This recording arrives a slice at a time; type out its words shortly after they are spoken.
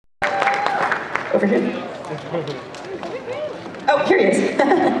Over here. Oh, here he is.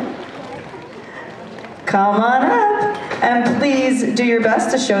 Come on up, and please do your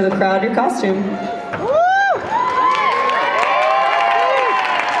best to show the crowd your costume.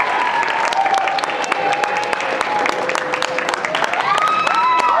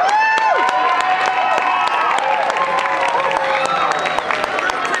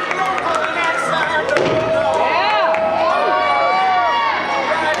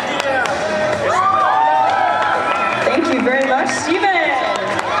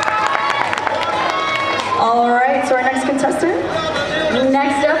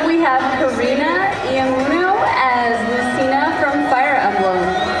 Next up, we have Karina Iamuno as Lucina from Fire Emblem.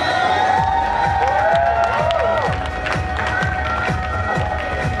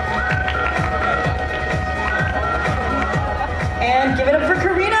 And give it up for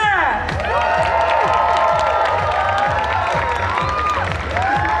Karina!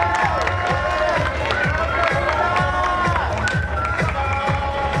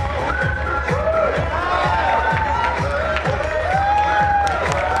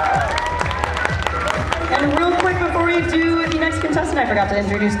 Contestant, I forgot to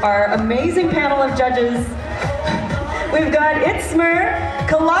introduce our amazing panel of judges. We've got Itzmer,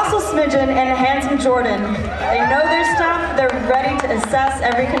 Colossal Smidgen, and Handsome Jordan. They know their stuff, they're ready to assess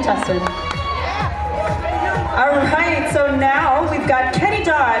every contestant. All right, so now we've got Kenny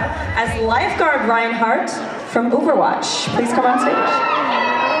Dodd as Lifeguard Reinhardt from Overwatch. Please come on stage.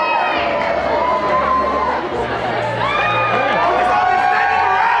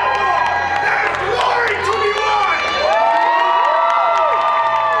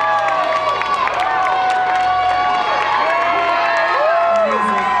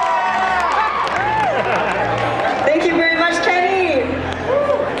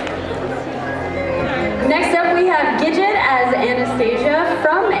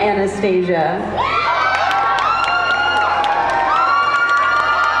 Anastasia.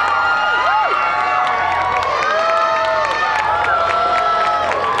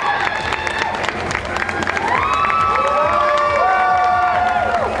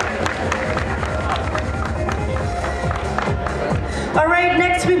 All right,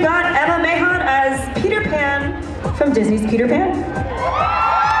 next we've got Emma Mahon as Peter Pan from Disney's Peter Pan.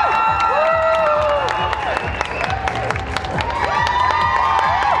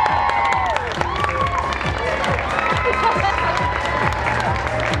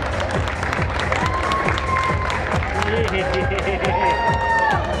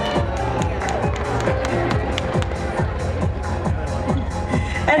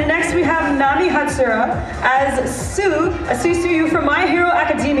 And next we have Nami Hatsura as Susuyu from My Hero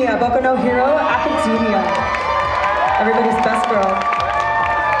Academia, Boku no Hero Academia. Everybody's best girl.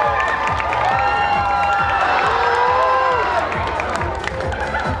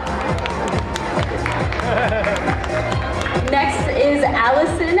 Next is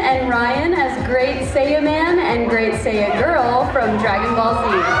Allison and Ryan as Great Saiya Man and Great Saiya Girl from Dragon Ball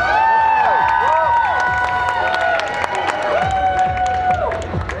Z.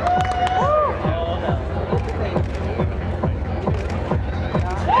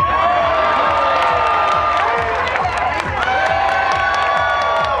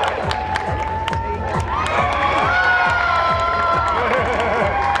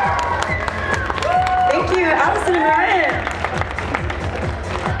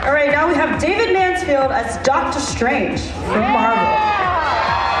 David Mansfield as Doctor Strange from Marvel.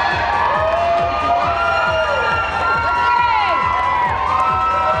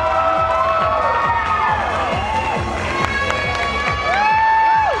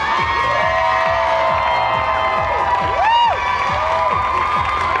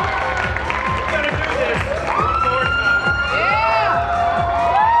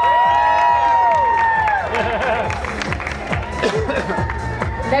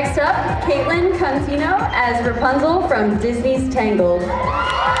 Next up, Caitlin Contino as Rapunzel from Disney's Tangled.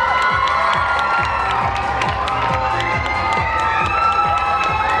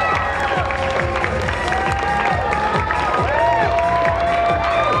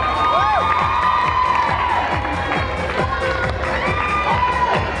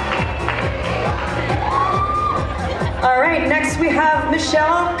 All right, next we have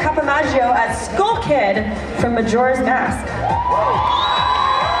Michelle Capamaggio as Skull Kid from Majora's Mask.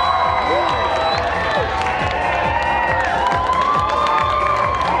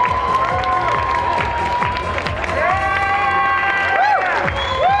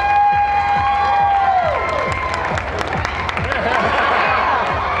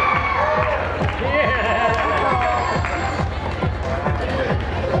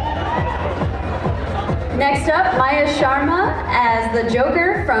 Next up, Maya Sharma as the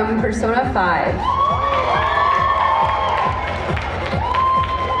Joker from from Persona 5.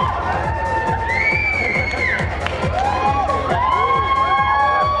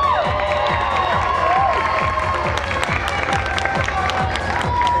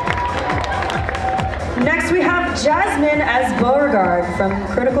 Next we have Jasmine as Beauregard from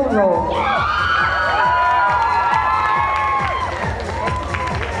Critical Role.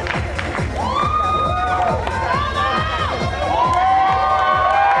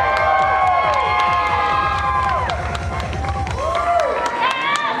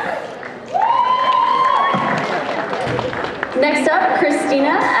 Next up,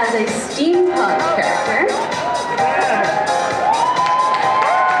 Christina as a steampunk character.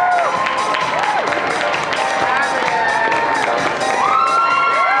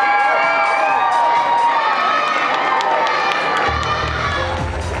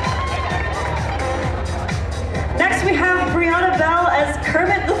 Next we have Brianna Bell as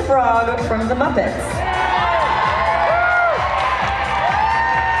Kermit the Frog from The Muppets.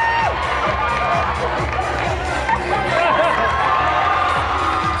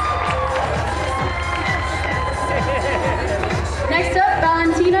 Next up,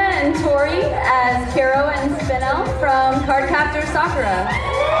 Valentina and Tori as Karo and Spinel from Cardcaptor Sakura.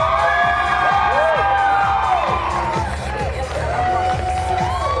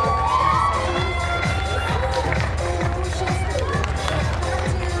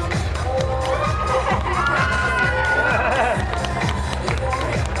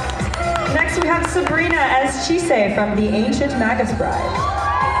 Next we have Sabrina as Chise from The Ancient Magus Bride.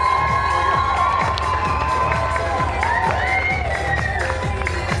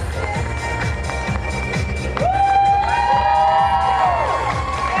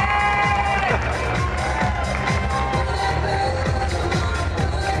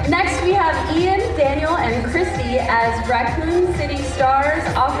 Next we have Ian, Daniel, and Christy as Raccoon City Stars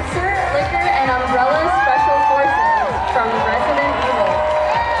Officer, Liquor, and Umbrella Special Forces from Resident Evil.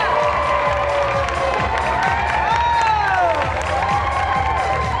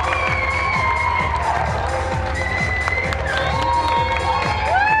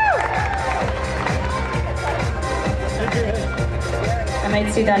 I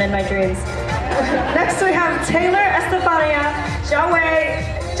might see that in my dreams. Next we have Taylor, Estefania, Jawei,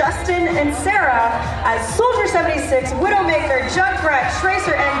 Justin, and Sarah as Soldier 76, Widowmaker, Junkrat,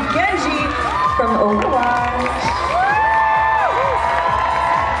 Tracer, and Genji from Overwatch.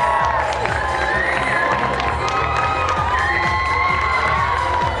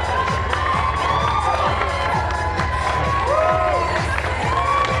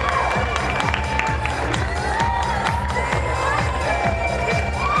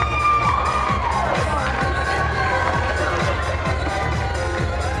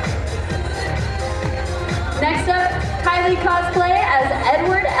 Next up, Kylie cosplay as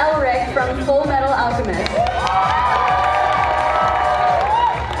Edward Elric from Full Metal Alchemist.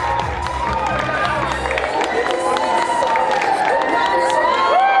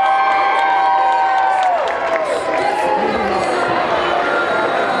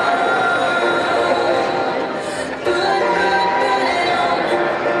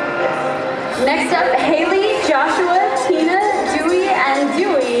 Next up, Haley, Joshua, Tina, Dewey, and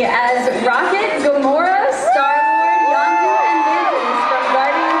Dewey as Rocket, Gamora, Star-Lord, Yondu, and Mantis from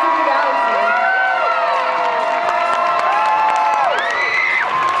Guardians of the Galaxy.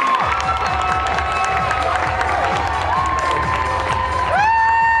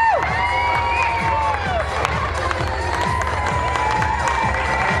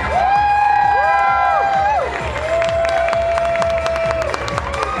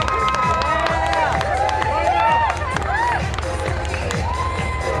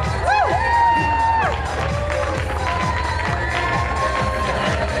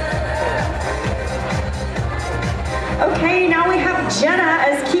 Okay, now we have Jenna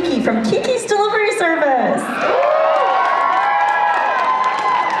as Kiki from Kiki's Delivery Service.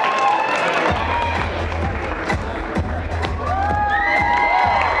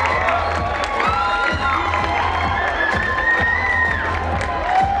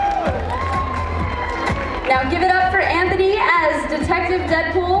 Now give it up for Anthony as Detective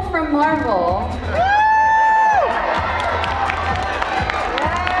Deadpool from Marvel.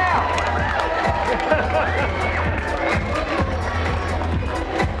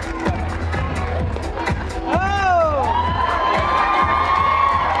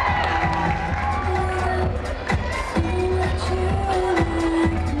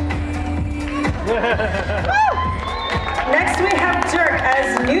 Next we have Dirk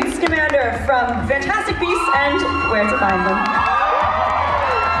as Newt Scamander from Fantastic Beasts and Where to Find Them.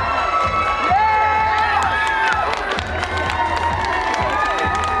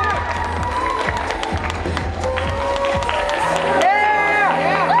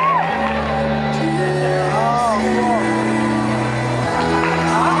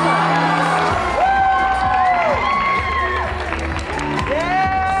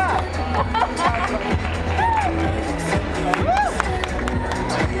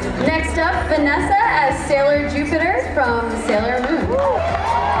 from Sailor Moon.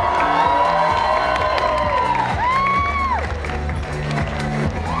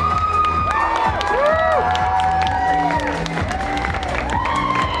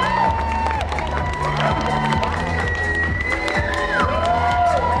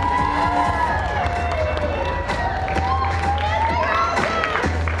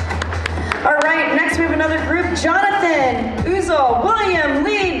 Jonathan, Uzo, William,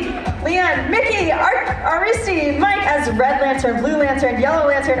 Lee, Leanne, Mickey, Aristi, Mike as Red Lantern, Blue Lantern, Yellow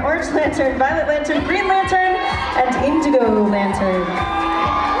Lantern, Orange Lantern, Violet Lantern, Green Lantern, and Indigo Lantern.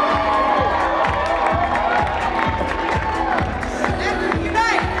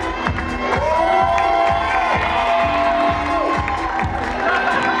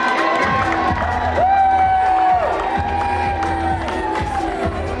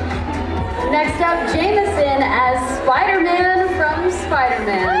 Next up, Jameson as Spider-Man from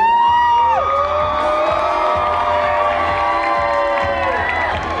Spider-Man.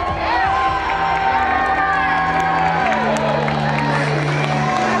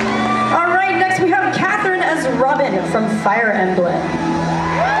 All right, next we have Catherine as Robin from Fire Emblem.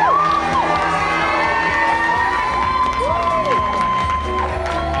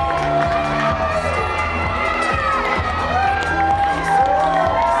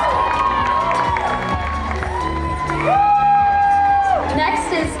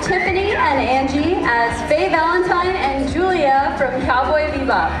 Tiffany and Angie as Faye Valentine and Julia from Cowboy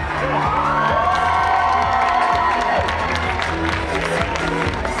Bebop.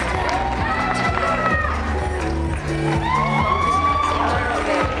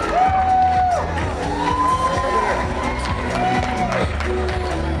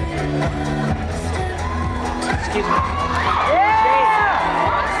 Excuse me.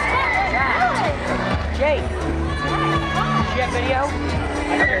 Jay. Did you have video?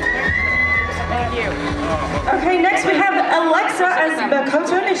 Thank you. Okay, next we have Alexa as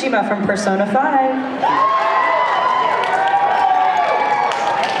Makoto Nijima from Persona 5.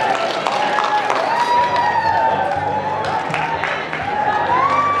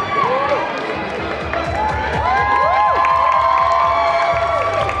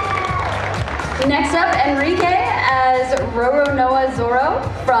 Next up, Enrique as Roronoa Zoro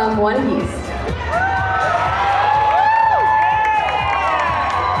from One Piece.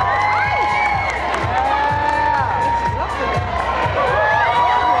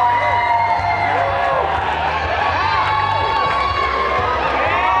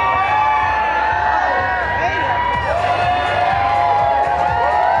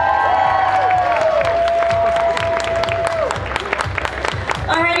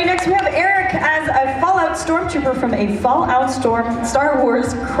 Stormtrooper from a Fallout Star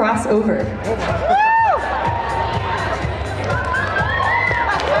Wars crossover.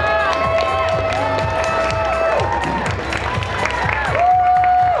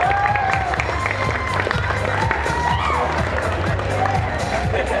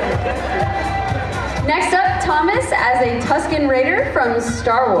 Next up, Thomas as a Tusken Raider from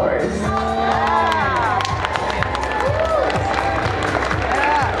Star Wars.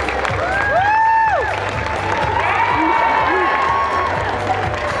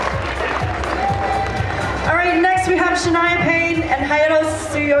 Shania Payne and Hayato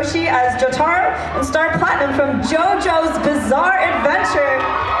Tsuyoshi as Jotaro and Star Platinum from JoJo's Bizarre Adventure.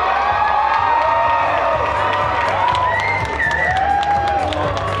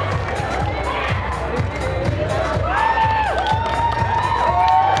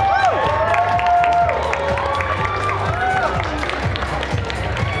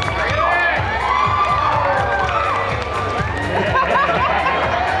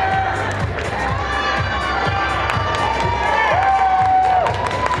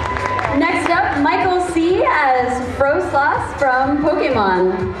 Froslas from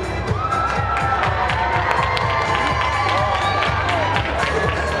Pokemon.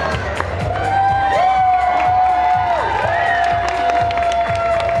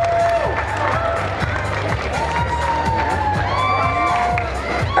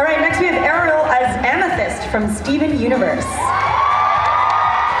 All right, next we have Ariel as Amethyst from Steven Universe.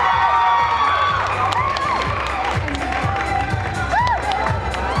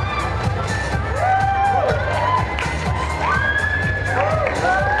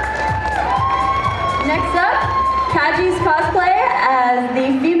 Kaji's cosplay as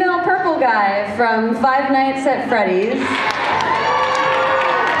the female purple guy from Five Nights at Freddy's.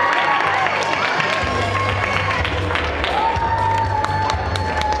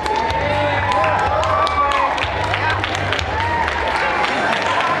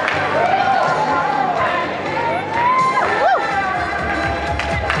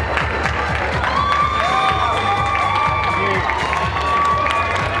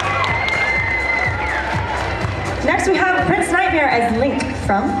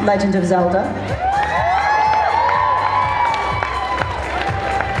 from Legend of Zelda.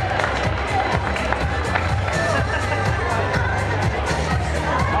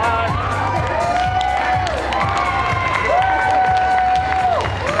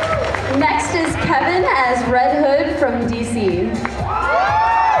 Next is Kevin as Red Hood from DC.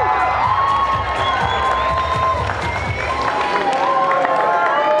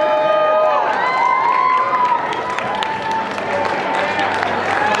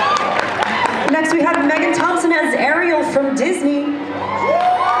 Next we have Megan Thompson as Ariel from Disney.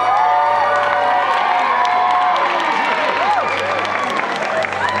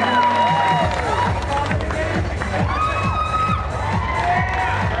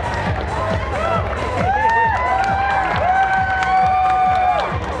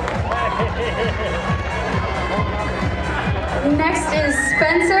 Next is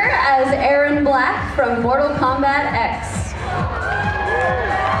Spencer as Aaron Black from Mortal Kombat X.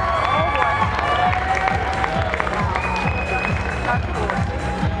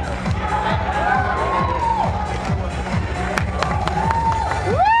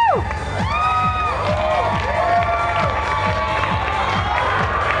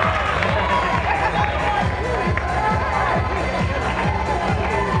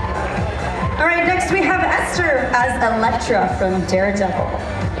 All right, next we have Esther as Elektra from Daredevil.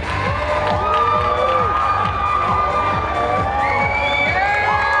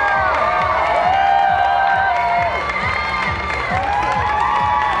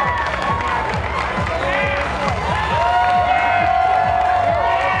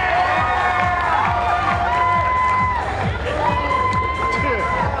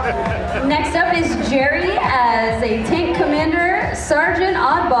 Next up is Jerry as a tank commander, Sergeant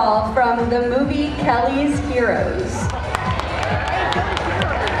Oddball from the movie Kelly's Heroes.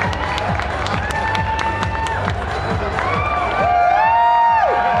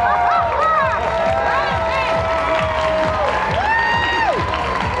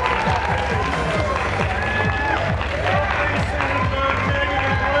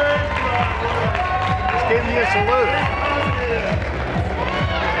 Give me a salute.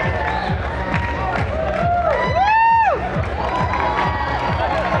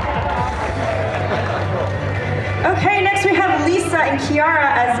 Okay, next we have Lisa and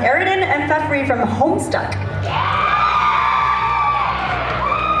Kiara as Eridan and Thefri from Homestuck.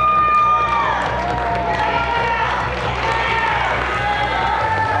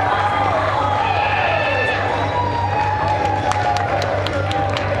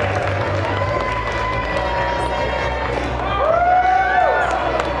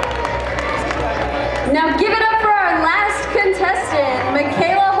 Now give it up for our last contestant,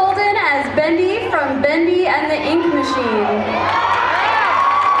 Michaela Holden as Bendy from Bendy and the Ink Machine.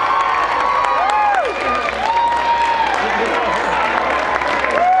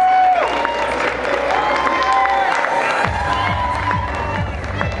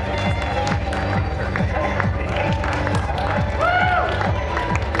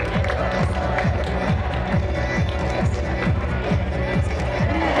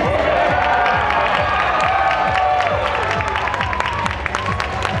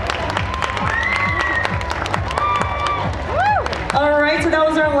 So that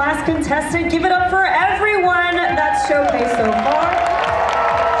was our last contestant. Give it up for everyone that's showcased so far.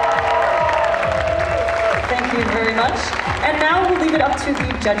 Thank you very much. And now we'll leave it up to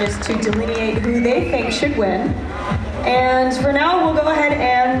the judges to delineate who they think should win. And for now, we'll go ahead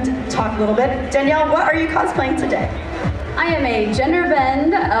and talk a little bit. Danielle, what are you cosplaying today? I am a gender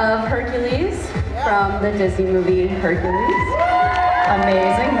bend of Hercules from the Disney movie Hercules.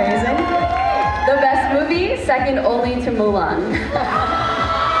 Amazing, amazing. The best movie, second only to Mulan.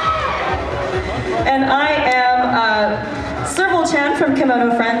 And I am Serval Chan from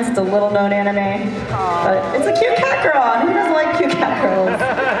Kimono Friends. It's a little-known anime, but it's a cute cat girl. And who doesn't like cute cat girls?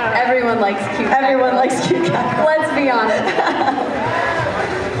 Everyone likes cute cat Everyone girls. likes cute cat girls. Let's be honest.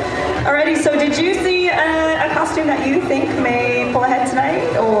 Alrighty, so did you see a costume that you think may pull ahead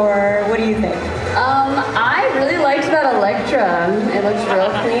tonight, or what do you think? I really liked that Elektra. It looks real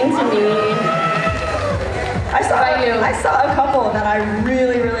clean to me. I saw a couple that I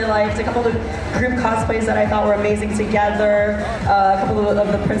really, really liked. A couple of group cosplays that I thought were amazing together. A couple of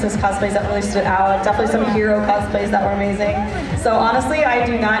the princess cosplays that really stood out. Definitely some hero cosplays that were amazing. So honestly, I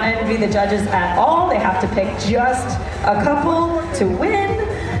do not envy the judges at all. They have to pick just a couple to win,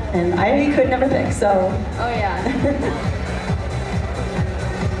 and I could never pick, so. Oh yeah.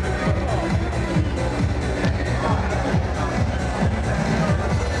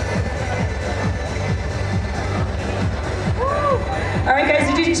 All right, guys,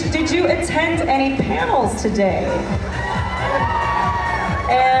 did you attend any panels today?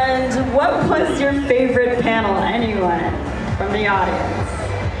 what was your favorite panel, anyone from the audience?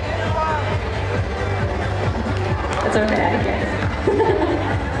 It's okay, I get it.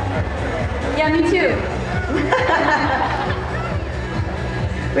 Yeah, me too.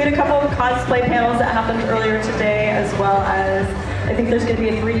 We had a couple of cosplay panels that happened earlier today, as well as I think there's going to be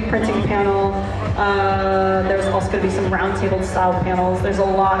a 3D printing panel. There's also going to be some roundtable style panels. There's a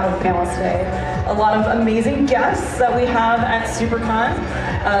lot of panels today. A lot of amazing guests that we have at Supercon.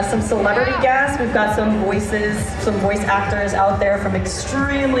 Some celebrity guests. We've got some voices, some voice actors out there from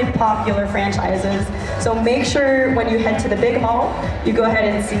extremely popular franchises. So make sure when you head to the big hall, you go ahead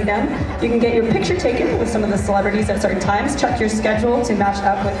and see them. You can get your picture taken with some of the celebrities at certain times. Check your schedule to match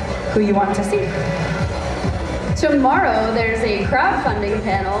up with who you want to see. Tomorrow there's a crowdfunding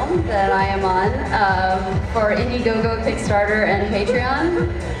panel that I am on for Indiegogo, Kickstarter, and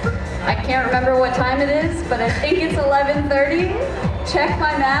Patreon. I can't remember what time it is, but I think it's 11:30. Check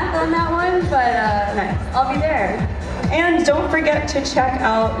my math on that one, but Nice. I'll be there. And don't forget to check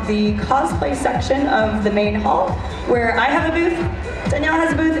out the cosplay section of the main hall, where I have a booth, Danielle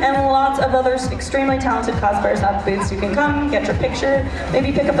has a booth, and lots of other extremely talented cosplayers have booths. You can come, get your picture,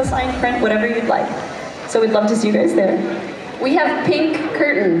 maybe pick up a signed print, whatever you'd like. So we'd love to see you guys there. We have pink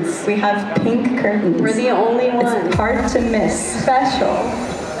curtains. We have pink curtains. We're the only ones. It's hard to miss. Special.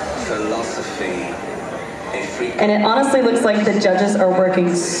 Philosophy. And it honestly looks like the judges are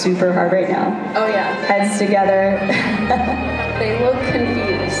working super hard right now. Oh yeah. Heads together. They look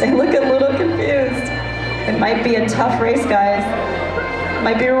confused. They look a little confused. It might be a tough race, guys.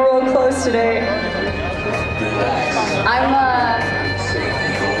 Might be real close today.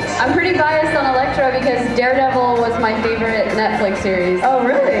 I'm pretty biased on Elektra because Daredevil was my favorite Netflix series. Oh,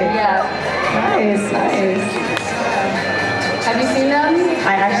 really? Yeah. Nice, nice. Have you seen them?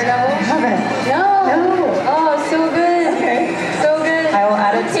 I actually haven't. No. Oh, so good. Okay. So good. I will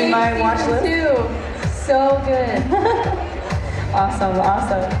add it to my watch list. Too. So good. Awesome,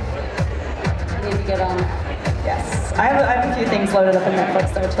 awesome. I need to get on. Yes. I have a few things loaded up in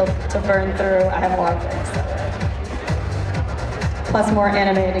Netflix though to burn through. I have a lot of things. Plus more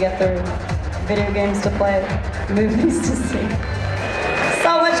anime to get through, video games to play, movies to see.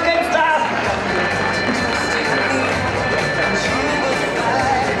 So much good stuff!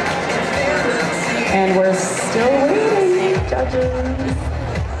 And we're still waiting, judges.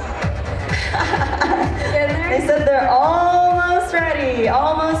 They said they're almost ready,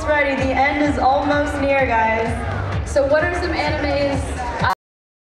 almost ready. The end is almost near, guys. So what are some animes